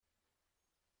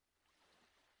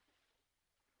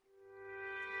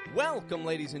Welcome,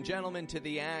 ladies and gentlemen, to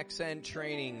the Accent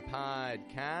Training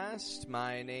Podcast.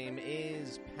 My name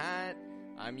is Pat.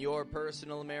 I'm your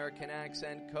personal American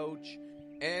accent coach.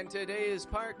 And today is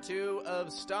part 2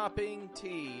 of Stopping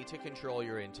T to Control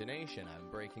Your Intonation. I'm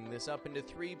breaking this up into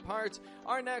 3 parts.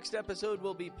 Our next episode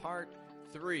will be part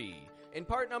 3. In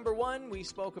part number 1, we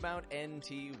spoke about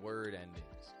NT word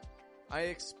endings. I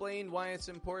explained why it's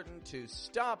important to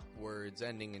stop words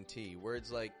ending in T.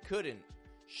 Words like couldn't,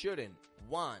 shouldn't,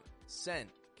 want, sent,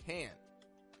 can't.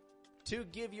 To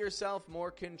give yourself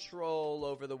more control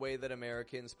over the way that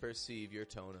Americans perceive your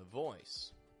tone of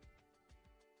voice.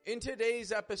 In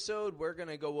today's episode, we're going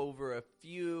to go over a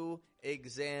few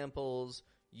examples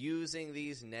using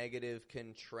these negative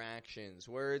contractions.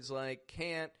 Words like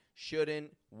can't,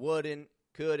 shouldn't, wouldn't,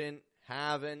 couldn't,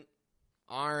 haven't,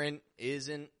 aren't,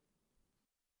 isn't.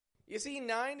 You see,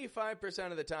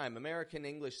 95% of the time, American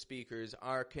English speakers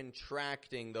are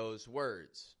contracting those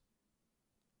words.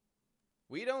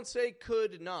 We don't say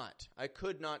could not. I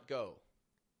could not go.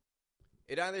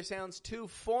 It either sounds too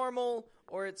formal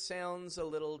or it sounds a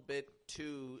little bit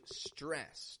too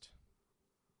stressed.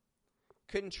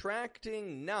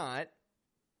 Contracting not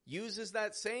uses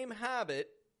that same habit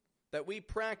that we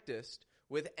practiced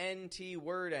with NT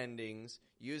word endings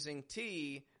using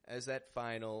T as that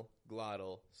final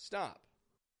glottal stop.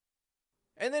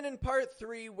 And then in part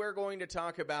 3, we're going to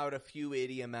talk about a few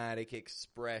idiomatic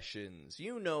expressions.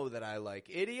 You know that I like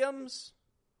idioms.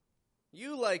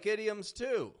 You like idioms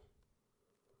too.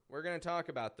 We're going to talk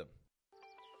about them.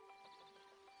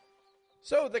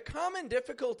 So the common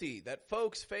difficulty that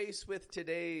folks face with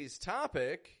today's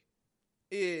topic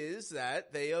is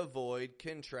that they avoid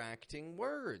contracting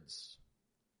words.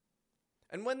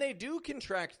 And when they do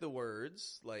contract the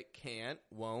words, like can't,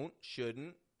 won't,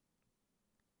 shouldn't,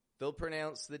 they'll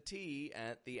pronounce the T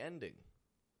at the ending.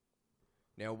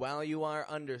 Now, while you are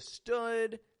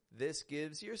understood, this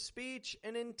gives your speech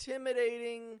an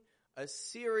intimidating, a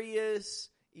serious,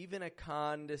 even a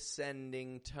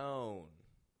condescending tone.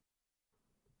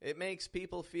 It makes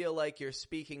people feel like you're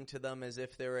speaking to them as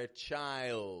if they're a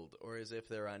child or as if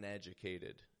they're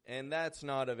uneducated. And that's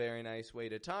not a very nice way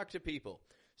to talk to people.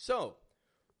 So,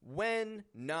 when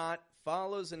not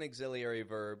follows an auxiliary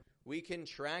verb, we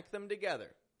contract them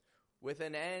together with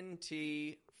an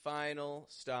NT final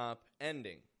stop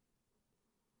ending.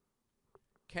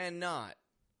 Cannot,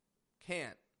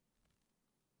 can't.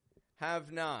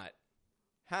 Have not,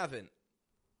 haven't.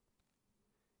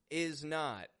 Is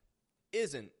not,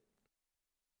 isn't.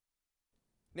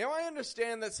 Now, I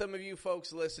understand that some of you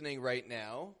folks listening right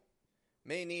now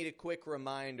may need a quick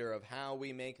reminder of how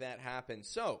we make that happen.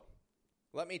 So,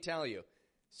 let me tell you.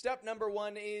 Step number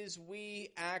 1 is we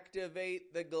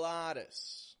activate the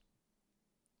glottis.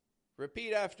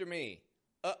 Repeat after me.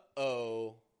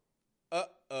 Uh-oh.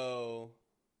 Uh-oh.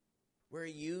 We're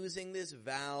using this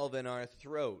valve in our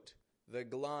throat, the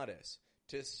glottis,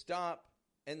 to stop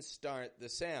and start the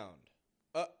sound.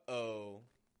 Uh-oh.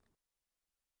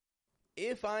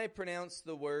 If I pronounce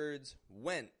the words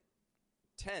went,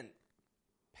 tent,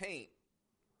 paint,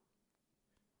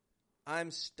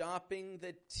 I'm stopping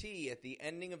the T at the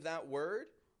ending of that word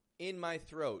in my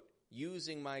throat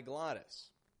using my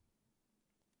glottis.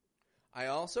 I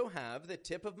also have the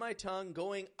tip of my tongue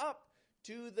going up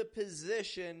to the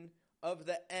position of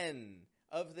the N,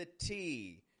 of the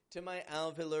T, to my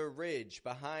alveolar ridge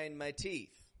behind my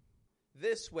teeth.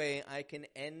 This way I can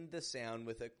end the sound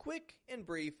with a quick and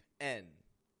brief N.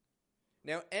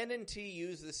 Now N and T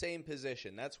use the same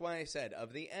position. That's why I said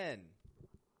of the N,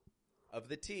 of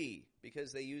the T,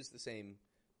 because they use the same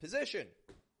position.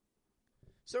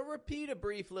 So repeat a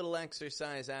brief little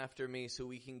exercise after me so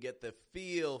we can get the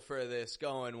feel for this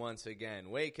going once again,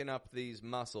 waking up these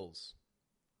muscles.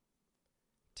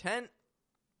 Tent,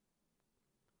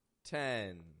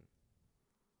 10.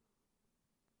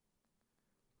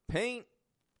 Paint,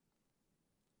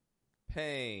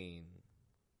 pain.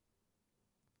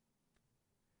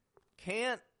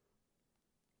 Can't,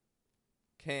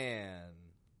 can.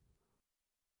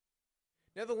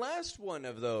 Now, the last one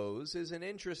of those is an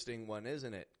interesting one,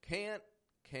 isn't it? Can't,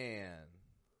 can.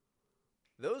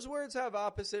 Those words have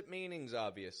opposite meanings,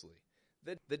 obviously.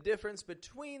 The difference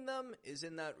between them is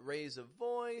in that raise of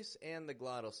voice and the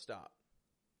glottal stop.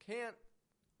 Can't,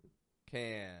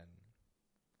 can.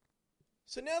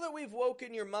 So now that we've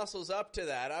woken your muscles up to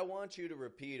that, I want you to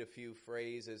repeat a few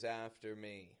phrases after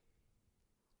me.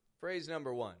 Phrase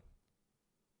number 1.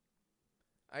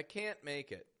 I can't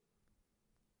make it.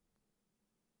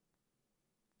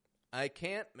 I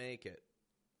can't make it.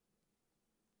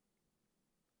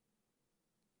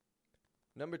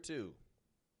 Number 2.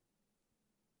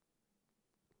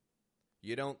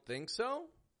 You don't think so?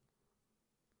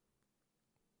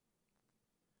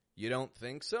 You don't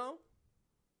think so?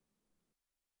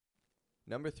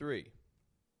 Number 3.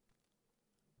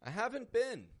 I haven't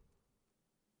been.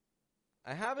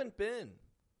 I haven't been.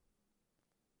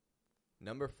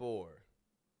 Number 4.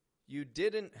 You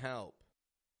didn't help.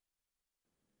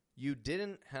 You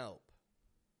didn't help.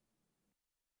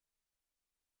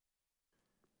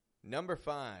 Number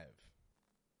 5.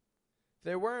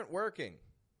 They weren't working.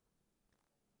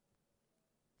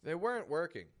 They weren't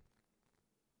working.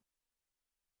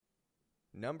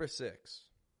 Number 6.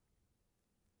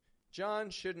 John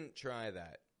shouldn't try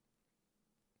that.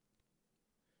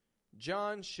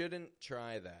 John shouldn't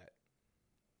try that.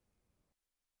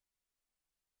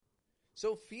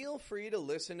 So feel free to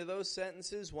listen to those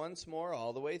sentences once more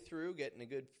all the way through, getting a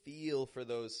good feel for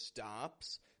those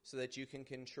stops so that you can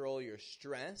control your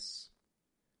stress.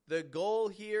 The goal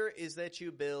here is that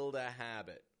you build a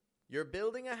habit. You're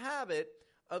building a habit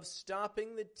of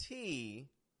stopping the T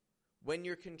when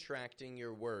you're contracting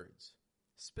your words,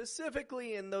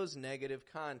 specifically in those negative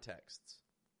contexts.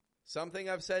 Something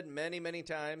I've said many, many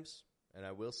times, and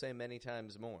I will say many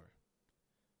times more.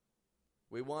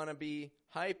 We want to be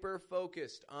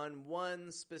hyper-focused on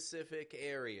one specific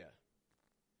area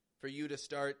for you to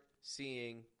start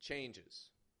seeing changes.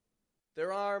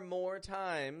 There are more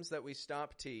times that we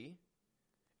stop T,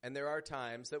 and there are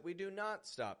times that we do not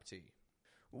stop T.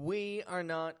 We are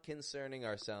not concerning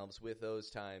ourselves with those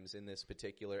times in this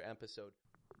particular episode.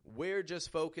 We're just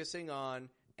focusing on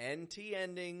NT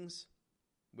endings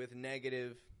with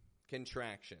negative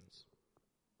contractions.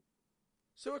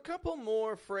 So a couple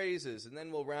more phrases, and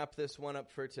then we'll wrap this one up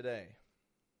for today.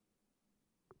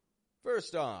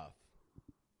 First off,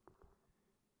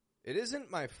 it isn't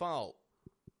my fault.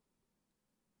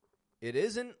 It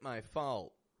isn't my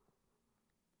fault.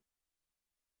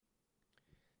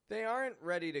 They aren't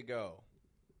ready to go.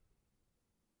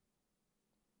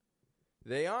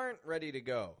 They aren't ready to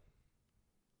go.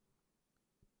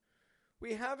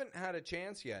 We haven't had a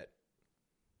chance yet.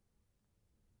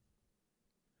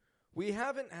 We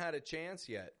haven't had a chance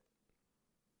yet.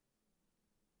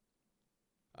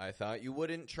 I thought you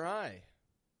wouldn't try.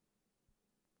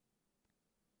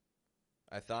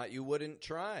 I thought you wouldn't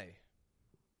try.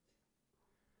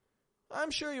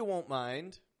 I'm sure you won't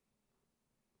mind.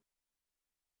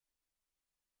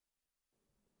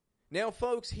 Now,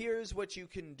 folks, here's what you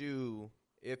can do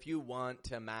if you want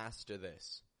to master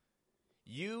this.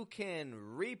 You can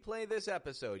replay this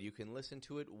episode. You can listen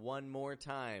to it one more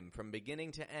time from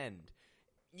beginning to end.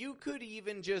 You could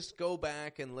even just go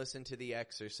back and listen to the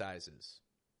exercises.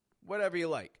 Whatever you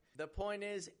like. The point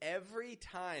is, every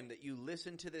time that you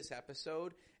listen to this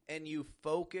episode and you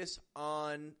focus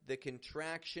on the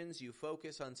contractions, you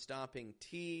focus on stopping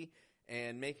T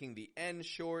and making the N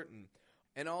short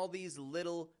and all these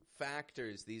little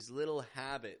factors, these little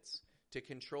habits to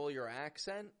control your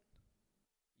accent,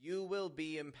 you will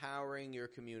be empowering your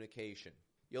communication.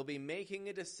 You'll be making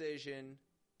a decision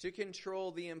to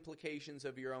control the implications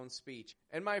of your own speech.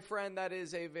 And my friend, that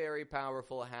is a very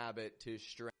powerful habit to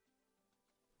strengthen.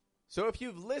 So if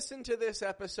you've listened to this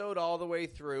episode all the way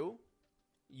through,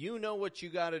 you know what you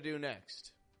got to do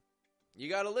next. You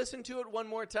got to listen to it one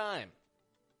more time.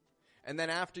 And then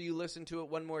after you listen to it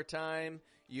one more time,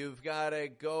 you've got to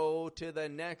go to the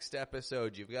next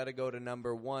episode. You've got to go to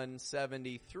number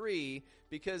 173,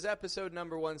 because episode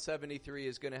number 173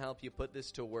 is going to help you put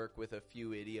this to work with a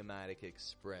few idiomatic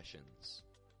expressions.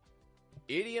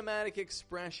 Idiomatic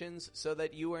expressions so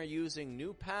that you are using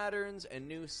new patterns and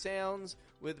new sounds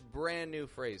with brand new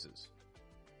phrases.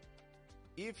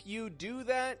 If you do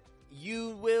that,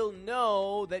 you will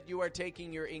know that you are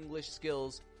taking your English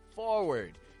skills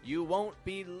forward. You won't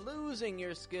be losing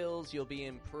your skills, you'll be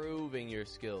improving your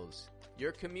skills.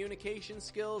 Your communication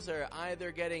skills are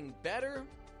either getting better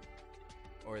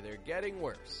or they're getting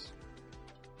worse.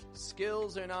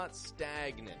 Skills are not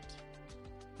stagnant.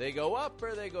 They go up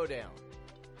or they go down.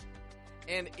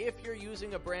 And if you're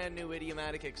using a brand new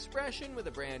idiomatic expression with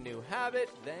a brand new habit,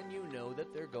 then you know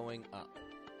that they're going up.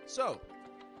 So,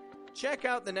 check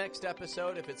out the next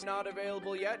episode. If it's not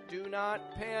available yet, do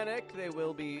not panic. They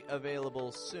will be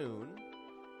available soon,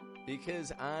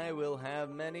 because I will have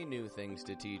many new things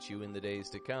to teach you in the days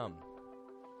to come.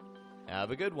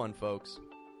 Have a good one, folks.